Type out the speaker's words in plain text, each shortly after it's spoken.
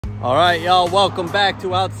All right, y'all, welcome back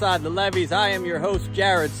to Outside the Levees. I am your host,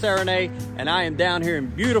 Jared Serenay, and I am down here in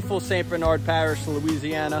beautiful St. Bernard Parish,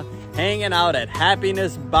 Louisiana, hanging out at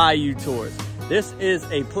Happiness Bayou Tours. This is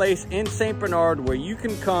a place in St. Bernard where you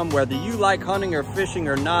can come, whether you like hunting or fishing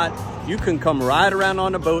or not, you can come ride around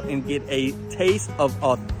on a boat and get a taste of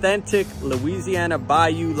authentic Louisiana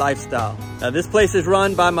Bayou lifestyle. Now, this place is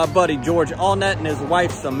run by my buddy George Allnett and his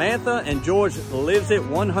wife Samantha, and George lives it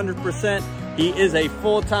 100%. He is a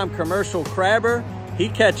full-time commercial crabber. He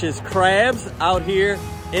catches crabs out here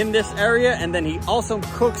in this area, and then he also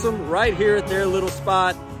cooks them right here at their little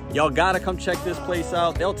spot. Y'all gotta come check this place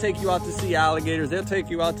out. They'll take you out to see alligators. They'll take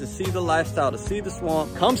you out to see the lifestyle, to see the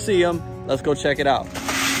swamp. Come see them. Let's go check it out.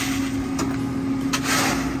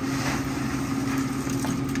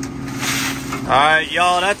 All right,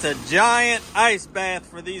 y'all, that's a giant ice bath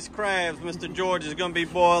for these crabs Mr. George is gonna be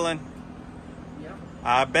boiling.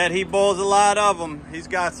 I bet he boils a lot of them. He's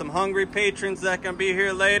got some hungry patrons that can be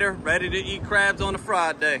here later, ready to eat crabs on a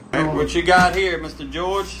Friday. What you got here, Mr.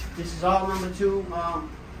 George? This is all number 2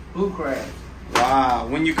 blue crabs. Wow,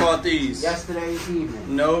 when you caught these? Yesterday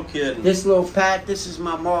evening. No kidding. This little pat, this is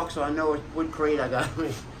my mark, so I know what crate I got.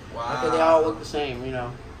 Wow. They all look the same, you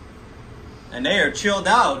know. And they are chilled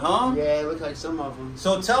out, huh? Yeah, it looks like some of them.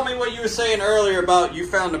 So tell me what you were saying earlier about you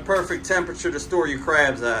found the perfect temperature to store your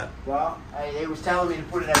crabs at. Well, they was telling me to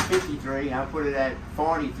put it at 53. I put it at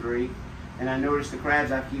 43. And I noticed the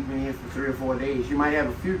crabs I keep in here for 3 or 4 days. You might have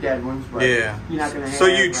a few dead ones, but yeah, you're not going to have... So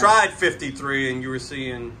you tried 53 and you were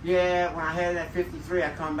seeing... Yeah, when I had it at 53, I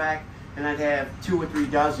come back and I'd have 2 or 3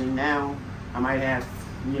 dozen. Now I might have,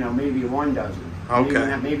 you know, maybe 1 dozen.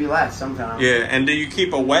 Okay. Maybe less sometimes. Yeah, and do you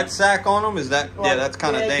keep a wet sack on them? Is that... Well, yeah, that's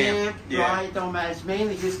kind of damp. Yeah, dry, it don't matter. It's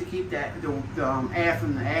mainly just to keep that the air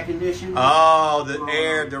from the air conditioner. Oh, the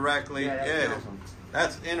air directly. Yeah.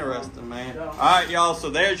 That's interesting, man. All right, y'all, so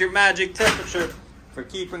there's your magic temperature for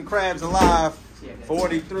keeping crabs alive.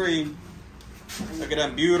 43. Look at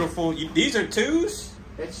them beautiful. These are 2s?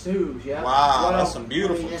 That's 2s, yeah. Wow, well, that's some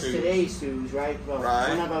beautiful 2s. That's today's 2s, right? Well, right.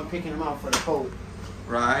 Whenever I'm picking them out for the coat.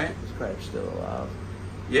 Right. This crab's still alive.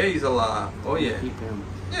 Yeah, he's alive. Oh, yeah. Keep him.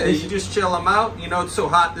 Yeah, you just chill them out. You know, it's so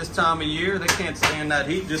hot this time of year. They can't stand that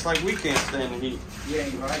heat just like we can't stand the heat. Yeah,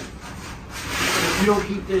 you're right. If you don't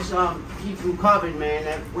keep this, keep them covered, man,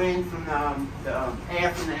 that wind from the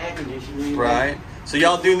air from the air conditioning. Right. So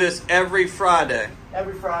y'all do this every Friday?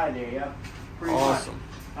 Every Friday, yeah. Pretty awesome. Much.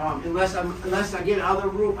 Unless I get other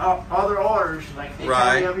orders, like they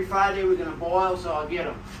tell me every Friday we're gonna boil, so I'll get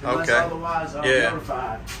them. Unless otherwise, I'll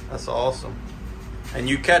notify. That's awesome. And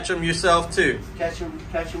you catch them yourself too? Catch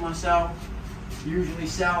them myself. Usually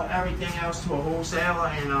sell everything else to a wholesaler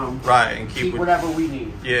and and keep whatever we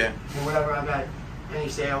need. Yeah. And whatever I got any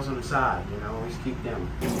sales on the side, you know, always keep them.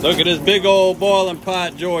 Look at this big old boiling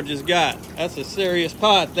pot George has got. That's a serious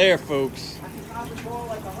pot there, folks. I can probably boil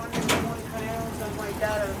like 120 pounds, something like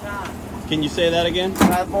that at a time. Can you say that again?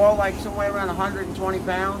 I boil like somewhere around 120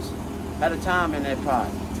 pounds at a time in that pot.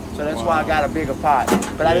 So that's why I got a bigger pot.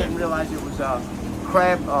 But I didn't realize it was a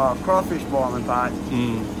crawfish boiling pot.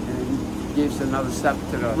 Gives another step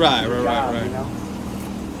to the job, you know?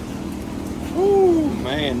 Ooh,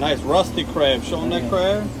 man, nice rusty crab. Show them that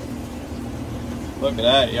crab. Look at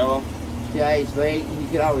that, y'all. Yeah, he's late. You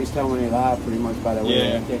can always tell when they're alive pretty much by the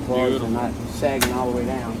way their claws are not sagging all the way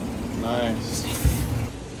down. Nice.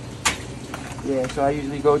 Yeah, so I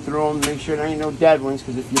usually go through them, make sure there ain't no dead ones,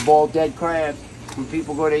 because if you boil dead crabs, when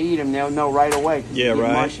people go to eat them, they'll know right away. Yeah,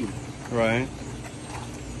 right. Mushy. Right.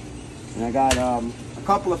 And I got a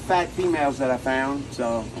couple of fat females that I found,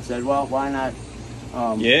 so I said, well, why not?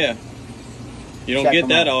 Yeah. You don't get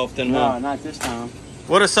that often, huh? No, not this time.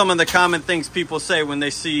 What are some of the common things people say when they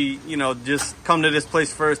see, you know, just come to this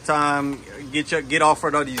place first time, get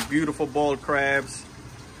offered all these beautiful boiled crabs?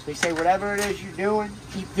 They say, whatever it is you're doing,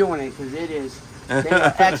 keep doing it, because it is. They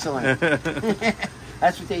are excellent.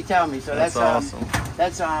 That's what they tell me. So that's awesome.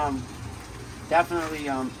 That's definitely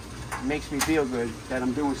makes me feel good that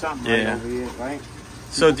I'm doing something right over here, right?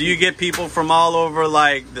 So do you get people from all over,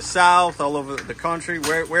 like the South, all over the country?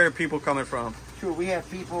 Where are people coming from? Sure, we have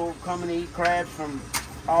people coming to eat crabs from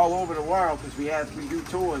all over the world because we do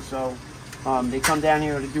tours. So they come down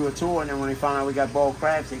here to do a tour, and then when they find out we got boiled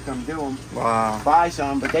crabs, they come do them. Wow. Buy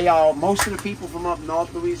some, but most of the people from up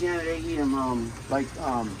north Louisiana, they eat them like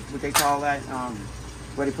what they call that,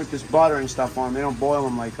 where they put this butter and stuff on them. They don't boil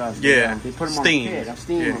them like us. Yeah. They put them steam. on the pit. I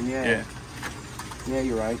steam them. Yeah. Yeah,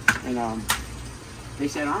 you're right. And they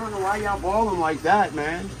said, I don't know why y'all boil them like that,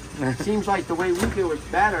 man. Seems like the way we do it's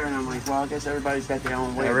better. And I'm like, well, I guess everybody's got their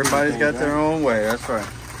own way. Everybody's got their own way. That's right.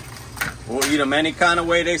 We'll eat them any kind of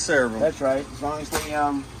way they serve them. That's right. As long as they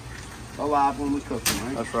alive when we cook them,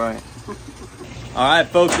 right? That's right. All right,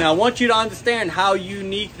 folks, now I want you to understand how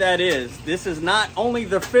unique that is. This is not only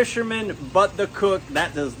the fisherman, but the cook.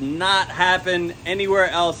 That does not happen anywhere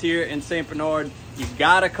else here in St. Bernard. You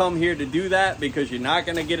gotta come here to do that because you're not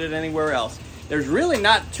gonna get it anywhere else. There's really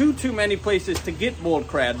not too many places to get boiled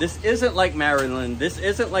crab. This isn't like Maryland. This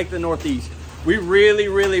isn't like the Northeast. We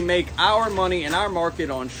really make our money in our market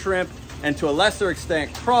on shrimp and to a lesser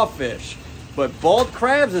extent crawfish. But boiled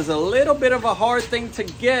crabs is a little bit of a hard thing to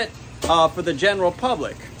get for the general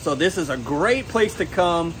public. So this is a great place to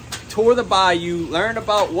come, tour the bayou, learn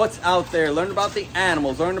about what's out there, learn about the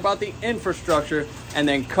animals, learn about the infrastructure, and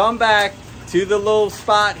then come back to the little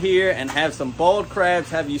spot here and have some boiled crabs,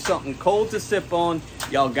 have you something cold to sip on.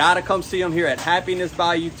 Y'all gotta come see them here at Happiness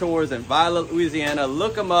Bayou Tours in Violet, Louisiana.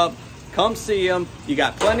 Look them up, come see them. You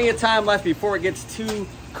got plenty of time left before it gets too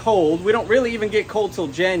cold. We don't really even get cold till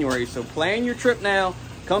January, so plan your trip now.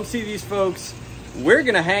 Come see these folks. We're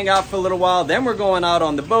gonna hang out for a little while, then we're going out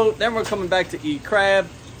on the boat, then we're coming back to eat crab.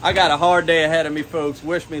 I got a hard day ahead of me, folks.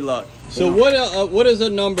 Wish me luck. So what is a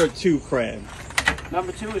number 2 crab?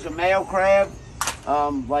 Number 2 is a male crab,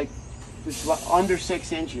 like it's under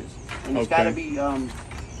 6 inches, and it's got to be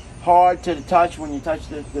hard to the touch. When you touch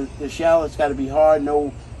the shell, it's got to be hard.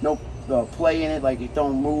 No play in it, like it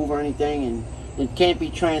don't move or anything, and it can't be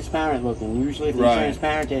transparent looking. Usually, if it's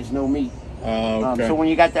transparent, there's no meat. So when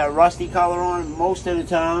you got that rusty color on, most of the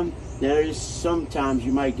time, there is sometimes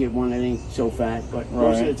you might get one that ain't so fat, but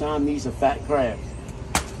most of the time these are fat crabs.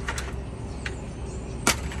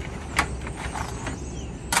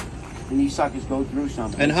 And these suckers go through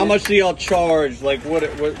something. And how much do y'all charge? Like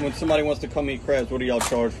when somebody wants to come eat crabs, what do y'all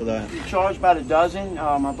charge for that? You charge about a dozen.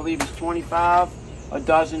 I believe it's $25 a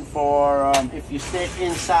dozen for if you stay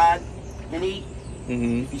inside and eat.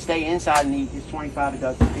 If you stay inside and eat, it's $25 a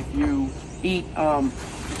dozen. If you eat, you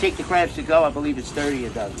take the crabs to go, I believe it's $30 a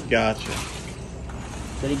dozen. Gotcha.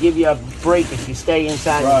 So they give you a break if you stay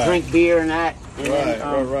inside and drink beer and that.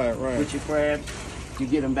 And right. With your crabs, you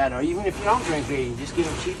get them better. Or even if you don't drink beer, you just get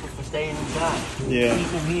them cheaper for staying inside. Yeah. Keep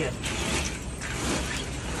them here.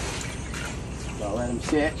 So I'll let them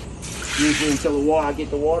sit. Usually until I get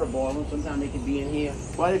the water boiling. Sometimes they can be in here.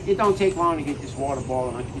 But it don't take long to get this water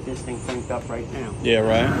boiling. I can get this thing cranked up right now. Yeah,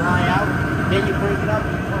 right. Dry out, then you crank it up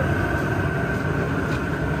and you put it.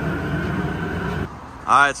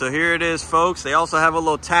 All right, so here it is, folks. They also have a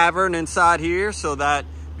little tavern inside here so that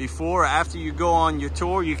before or after you go on your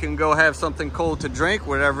tour, you can go have something cold to drink,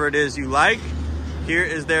 whatever it is you like. Here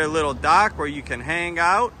is their little dock where you can hang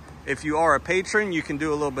out. If you are a patron, you can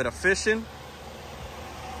do a little bit of fishing.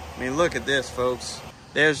 I mean, look at this, folks.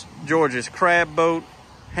 There's George's crab boat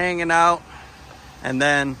hanging out. And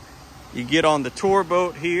then you get on the tour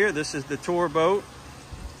boat here. This is the tour boat.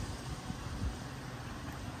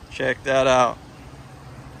 Check that out.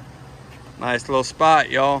 Nice little spot,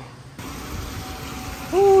 y'all.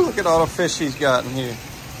 Ooh, look at all the fish he's got in here.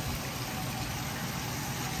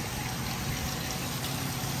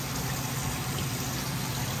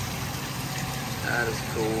 That is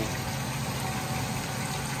cool.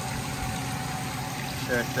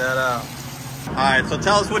 Check that out. All right, so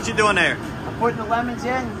tell us what you're doing there. I'm putting the lemons in,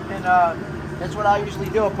 and that's what I usually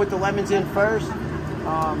do. I put the lemons in first,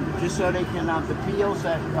 just so they can, the peels,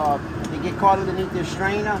 that they get caught underneath their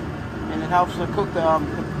strainer, and it helps to cook the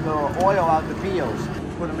oil out the peels.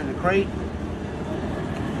 Put them in the crate.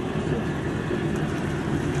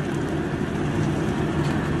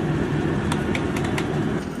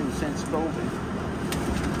 2-cent Scoville.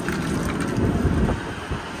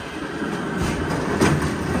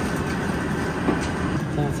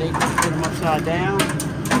 Put them upside down.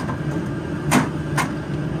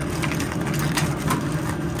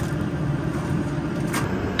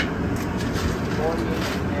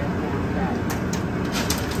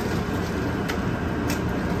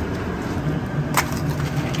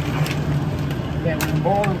 Yeah, when I'm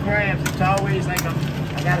boiling crabs, it's always like I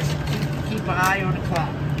gotta keep an eye on the clock.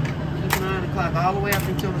 Keep an eye on the clock all the way up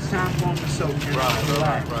until it's time for them to soak.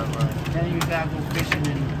 Right. Then you gotta go fishing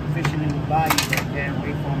in the bayou right there and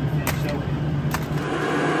wait for them to finish soaking.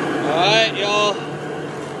 Alright, y'all.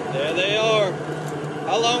 There they are.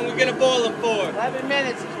 How long are we gonna boil them for? 11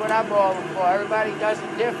 minutes is what I boil them for. Everybody does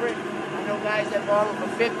it different. I know guys that boil them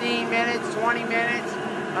for 15 minutes, 20 minutes.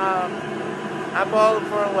 I boil them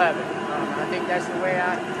for 11. I think that's the way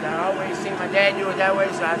I always see my dad do it that way,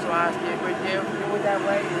 so that's why I stick with do it that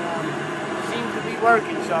way. It seems to be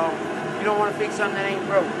working, so you don't want to fix something that ain't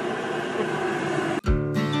broke.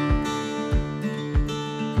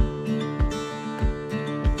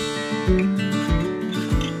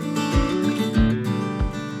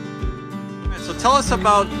 tell us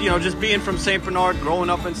about, you know, just being from St. Bernard, growing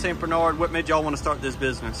up in St. Bernard. What made y'all want to start this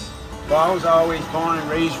business? Well, I was always born and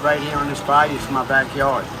raised right here on this bayou. It's my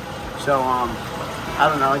backyard. So, I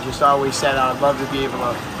don't know, I just always said I'd love to be able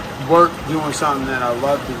to work doing something that I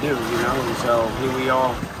love to do, you know, and so here we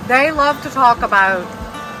are. They love to talk about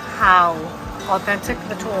how authentic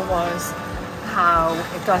the tour was, how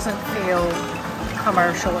it doesn't feel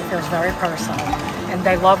commercial, it feels very personal, and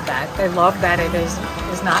they love that. They love that it is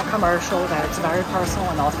not commercial, that it's very personal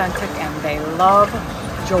and authentic, and they love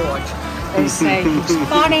George. They say he's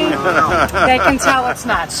funny, they can tell it's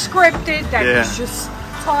not scripted, that he's just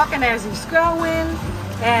talking as he's going,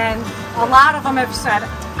 and a lot of them have said,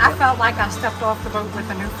 I felt like I stepped off the boat with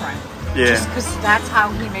a new friend. Just because that's how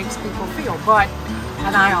he makes people feel. But,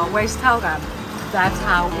 and I always tell them, that's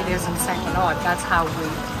how it is in St. Bernard. That's how we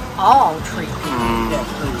all treat people.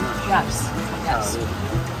 Yes, yes.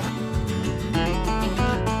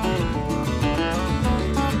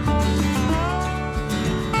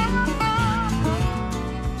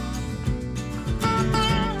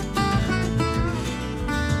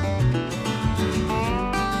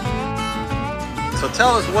 So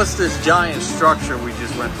tell us, what's this giant structure we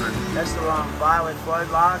just went through? That's the violet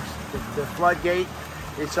flood locks, the floodgate.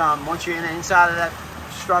 It's once you're inside of that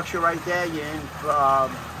structure right there, you're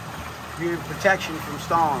in protection from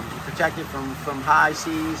storms. You're protected from high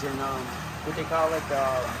seas and what they call it,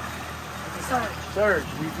 surge.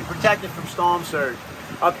 You're protected from storm surge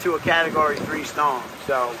up to a Category 3 storm.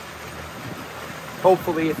 So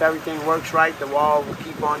hopefully, if everything works right, the wall will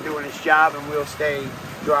keep on doing its job and we'll stay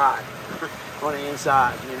dry on the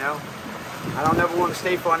inside, you know. I don't ever want to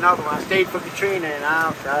stay for another one. I stayed for Katrina, and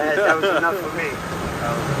that was enough for me.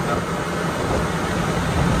 That was enough.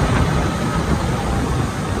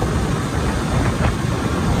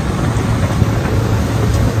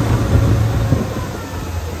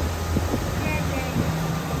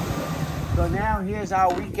 So now here's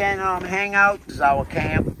our weekend hangout. This is our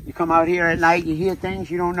camp. You come out here at night, you hear things,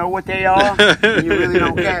 you don't know what they are, and you really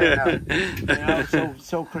don't care enough. You know,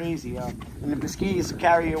 so crazy. And the mosquitoes will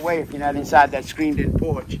carry you away if you're not inside that screened-in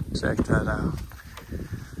porch. Check that out.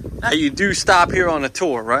 Now, you do stop here on a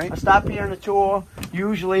tour, right? I stop here on a tour.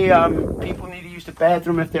 Usually, people need to use the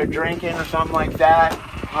bathroom if they're drinking or something like that.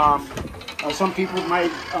 Some people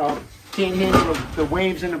might can't handle the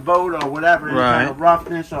waves in the boat or whatever, any kind of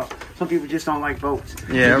roughness, or some people just don't like boats.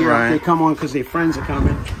 They come on because their friends are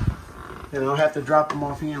coming, and I'll have to drop them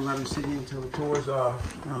off here and let them sit in until the tours are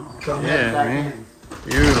back in.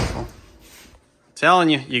 Beautiful. Telling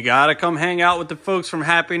you, you gotta come hang out with the folks from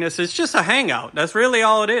Happiness. It's just a hangout. That's really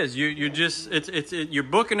all it is. You're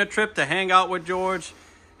booking a trip to hang out with George,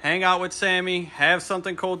 hang out with Sammy, have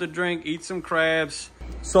something cold to drink, eat some crabs.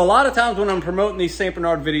 So a lot of times when I'm promoting these St.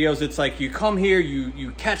 Bernard videos, it's like you come here,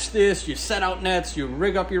 you catch this, you set out nets, you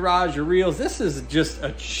rig up your rods, your reels. This is just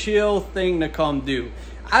a chill thing to come do.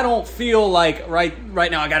 I don't feel like right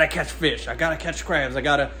now I gotta catch fish, I gotta catch crabs,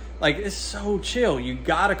 like, it's so chill. You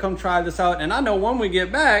gotta come try this out. And I know when we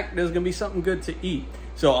get back, there's gonna be something good to eat.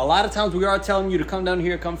 So a lot of times we are telling you to come down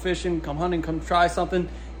here, come fishing, come hunting, come try something.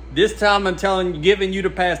 This time I'm giving you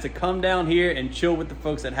the pass to come down here and chill with the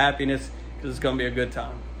folks at Happiness, because it's gonna be a good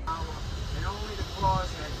time. And only the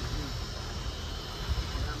claws had to do.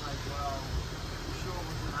 And I'm like, well, you sure it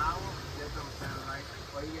was an hour? That don't sound right.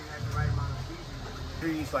 Well, you didn't have the right amount of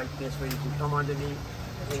seasoning. Trees like this where you can come underneath.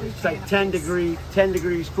 It's like 10 degrees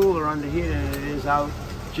cooler under here than it is out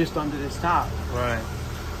just under this top. Right.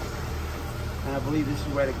 And I believe this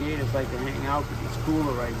is where the gators like to hang out because it's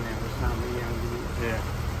cooler right now this time of year underneath. Yeah.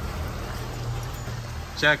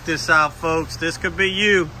 Check this out, folks. This could be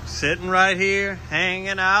you sitting right here,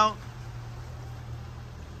 hanging out,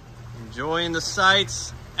 enjoying the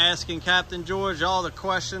sights, asking Captain George all the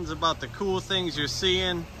questions about the cool things you're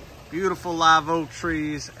seeing. Beautiful live oak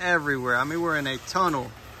trees everywhere. I mean, we're in a tunnel.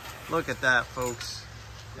 Look at that, folks.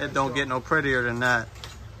 It don't get no prettier than that.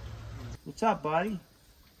 What's up, buddy?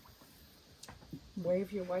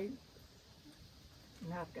 Wave your white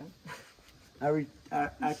napkin. I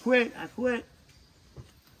quit.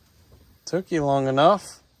 Took you long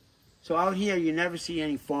enough. So out here, you never see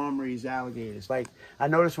any farm-raised alligators. Like, I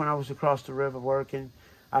noticed when I was across the river working,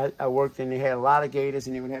 I worked and they had a lot of gators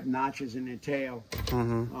and they would have notches in their tail.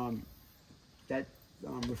 That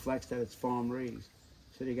reflects that it's farm-raised.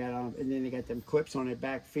 So they got, and then they got them clips on their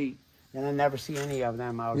back feet. And I never see any of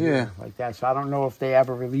them out here like that. So I don't know if they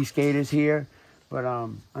ever release gators here. But I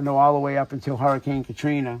know all the way up until Hurricane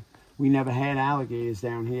Katrina, we never had alligators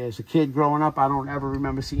down here. As a kid growing up, I don't ever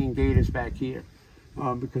remember seeing gators back here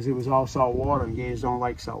because it was all salt water, and gators don't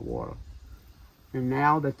like salt water. And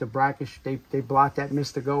now that the brackish, they block that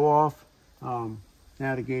mist to go off,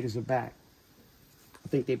 Now the gators are back. I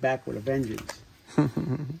think they're back with a vengeance.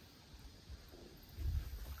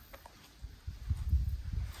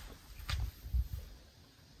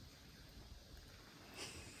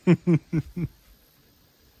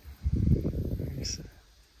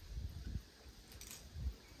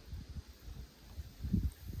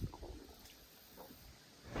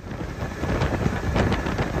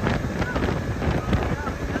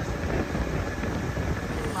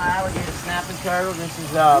 Alligator snapping turtle.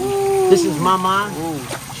 This is Mama. Ooh.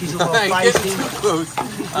 She's a little feisty.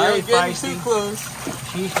 She's very feisty. Too close.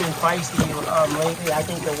 She's been feisty lately. I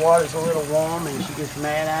think the water's a little warm and she gets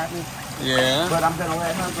mad at me. Yeah. But I'm gonna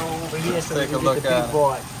let her go over here so we Take a can look get the at big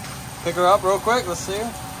boy. Pick her up real quick. Let's see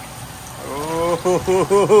her.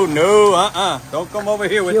 Oh no! Don't come over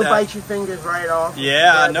here with She'll that. bite your fingers right off.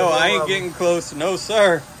 Yeah, I know. I ain't getting close. No,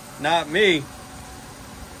 sir. Not me.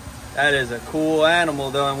 That is a cool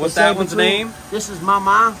animal, though. And what's that one's name? This is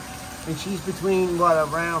Mama, and she's between, what,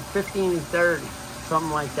 around 15 and 30,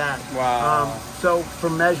 something like that. Wow. So, for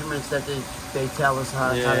measurements that they tell us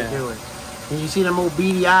how to do it. And you see them old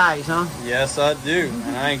beady eyes, huh? Yes, I do.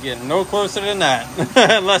 And I ain't getting no closer than that.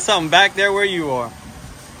 Unless I'm back there where you are.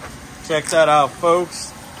 Check that out,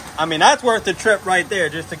 folks. I mean, that's worth the trip right there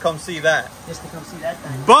just to come see that. Just to come see that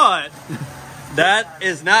thing. But that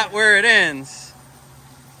is not where it ends.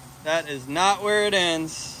 That is not where it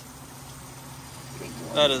ends.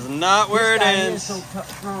 That is not where it ends. This guy is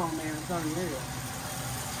so strong, man. It's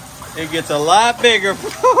unreal. It gets a lot bigger.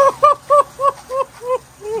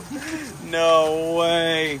 No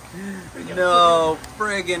way. No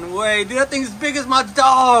friggin' way. Dude, that thing's as big as my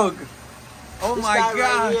dog. Oh my god. This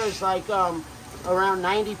guy right here is like around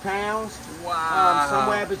 90 pounds. Wow.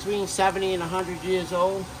 Somewhere between 70 and 100 years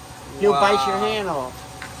old. He'll bite your hand off.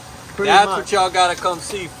 That's what y'all gotta come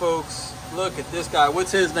see, folks. Look at this guy.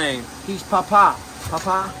 What's his name? He's Papa.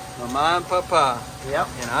 Papa. Mama and Papa. Yep.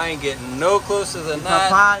 And I ain't getting no closer than that.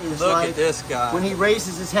 Papa is Look like, at this guy. When he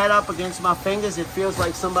raises his head up against my fingers, it feels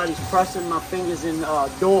like somebody's pressing my fingers in a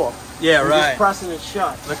door. Yeah, right. Just pressing it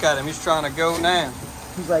shut. Look at him. He's trying to go now.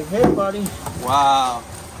 He's like, hey, buddy. Wow.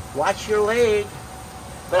 Watch your leg.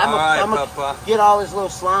 But I'm gonna get all this little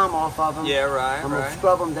slime off of him. Yeah, right, I'm gonna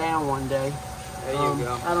scrub him down one day. There you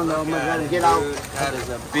go. I don't know. Look I'm gonna at get it, out. dude. That is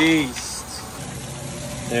a beast.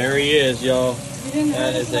 There he is, y'all.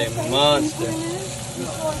 That is a monster.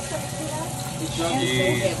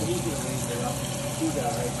 Jeez.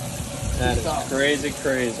 That is crazy,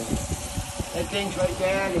 crazy. That thing's right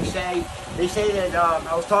there. They say that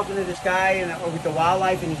I was talking to this guy with the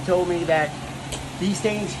wildlife, and he told me that these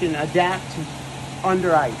things can adapt to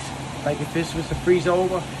under ice. Like if this was to freeze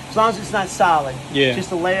over, as long as it's not solid,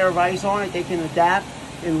 just a layer of ice on it, they can adapt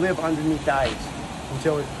and live underneath the ice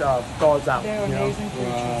until it thaws out. They're amazing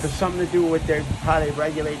creatures. It's something to do with how they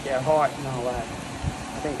regulate their heart and all that.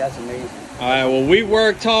 I think that's amazing. All right, well, we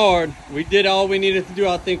worked hard. We did all we needed to do.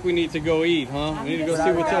 I think we need to go eat, huh? We need to go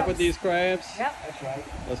see what's up with these crabs. Yep. That's right.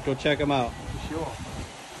 Let's go check them out. For sure.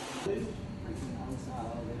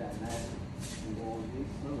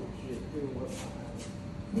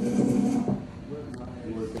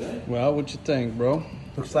 Well, what you think, bro?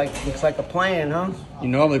 Looks like a plan, huh? You're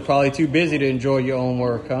normally probably too busy to enjoy your own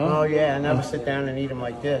work, huh? Oh yeah, I never sit down and eat them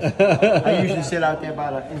like this. I usually sit out there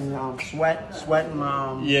sweating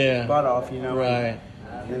my butt off, you know. Right.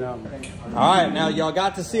 You know. All right, now y'all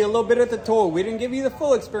got to see a little bit of the tour. We didn't give you the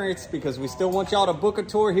full experience because we still want y'all to book a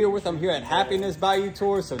tour here with them here at Happiness Bayou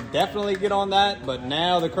Tours, so definitely get on that. But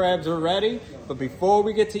now the crabs are ready. But before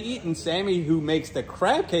we get to eating, Sammy, who makes the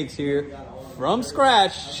crab cakes here from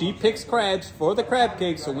scratch, she picks crabs for the crab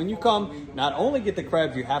cakes. So when you come, not only get the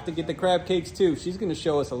crabs, you have to get the crab cakes too. She's going to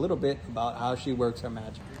show us a little bit about how she works her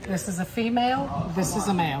magic. This is a female. This is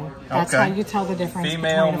a male. That's how you tell the difference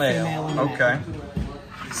Female, between a female and a male. Okay.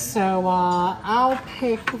 So I'll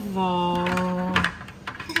pick I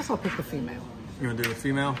guess I'll pick the female. You want to do the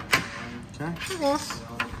female? Okay. I guess.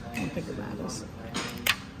 I don't think it matters.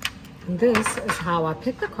 And this is how I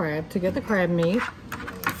pick the crab to get the crab meat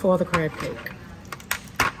for the crab cake.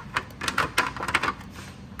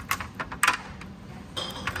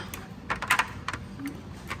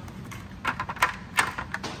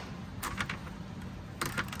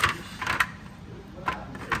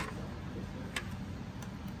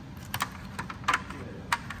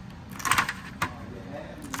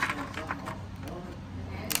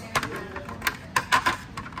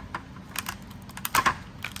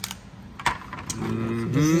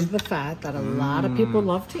 This is the fat that a lot of people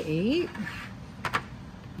love to eat.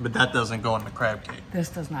 But that doesn't go in the crab cake. This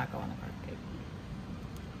does not go in the crab cake.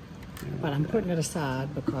 But I'm putting it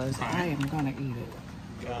aside because I am going to eat it.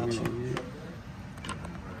 Gotcha.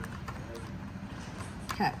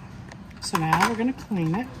 Okay, so now we're going to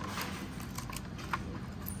clean it.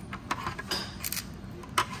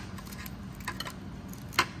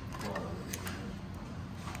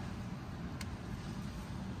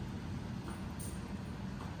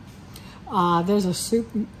 There's a soup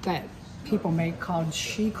that people make called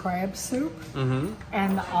crab soup,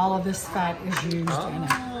 and all of this fat is used in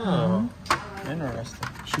it. Oh, interesting.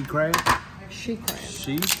 She crab? She crab.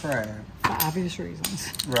 She crab. For obvious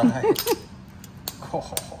reasons. Right.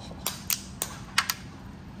 Oh.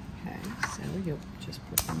 Okay, so you'll just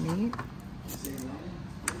put the meat.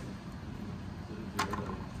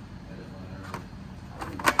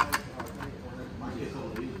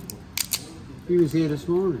 He was here this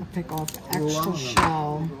morning. Pick off the extra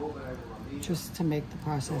shell just to make the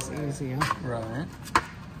process easier. Right.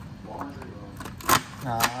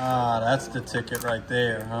 Ah, that's the ticket right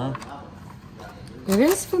there, huh? It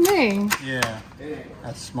is for me. Yeah,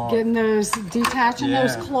 that's smart. Getting those, detaching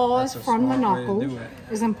those claws that's a from the smart way to knuckle do it.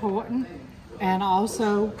 is important. And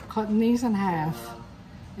also cutting these in half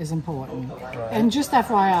is important. Right. And just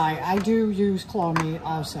FYI, I do use claw meat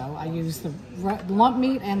also. I use the lump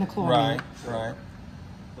meat and the claw meat. Right.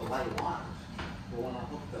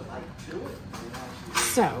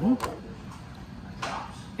 So,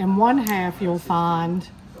 in one half you'll find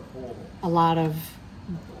a lot of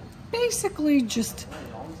basically just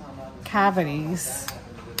cavities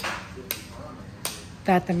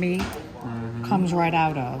that the meat comes right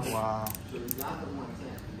out of. Wow.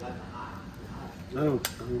 Well,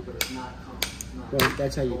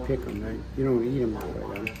 that's how you pick them, right? You don't eat them that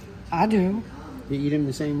way, right? I do. You eat them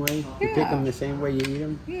the same way? You pick them the same way you eat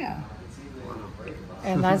them? Yeah.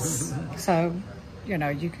 And that's, so, you know,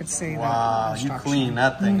 you could see Wow, that. you clean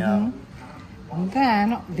that thing out. And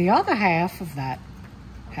then the other half of that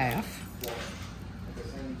half,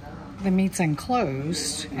 the meat's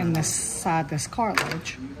enclosed in this side, this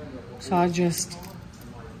cartilage. So I just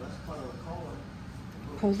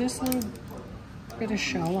pull this little bit of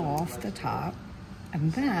shell off the top,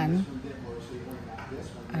 and then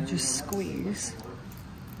I just squeeze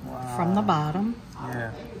from the bottom.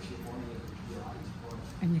 Yeah.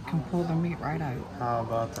 And you can pull the meat right out. How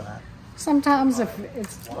about that? Sometimes if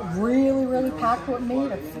it's really, really packed with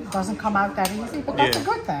meat, it doesn't come out that easy, but that's a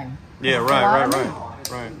good thing. Yeah, right.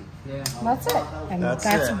 Yeah. And that's it. And That's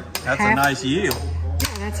it. That's half, a nice yield.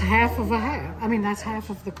 Yeah, that's half of a half. I mean, that's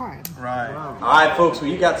half of the crab. Right. All right, folks,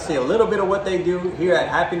 well, you got to see a little bit of what they do here at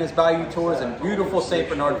Happiness Bayou Tours in beautiful St.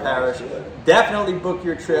 Bernard Parish. Definitely book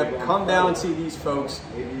your trip. Come down and see these folks.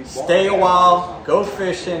 Stay a while. Go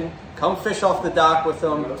fishing. Come fish off the dock with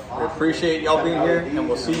them. We appreciate y'all being here, and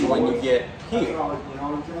we'll see you when you get here.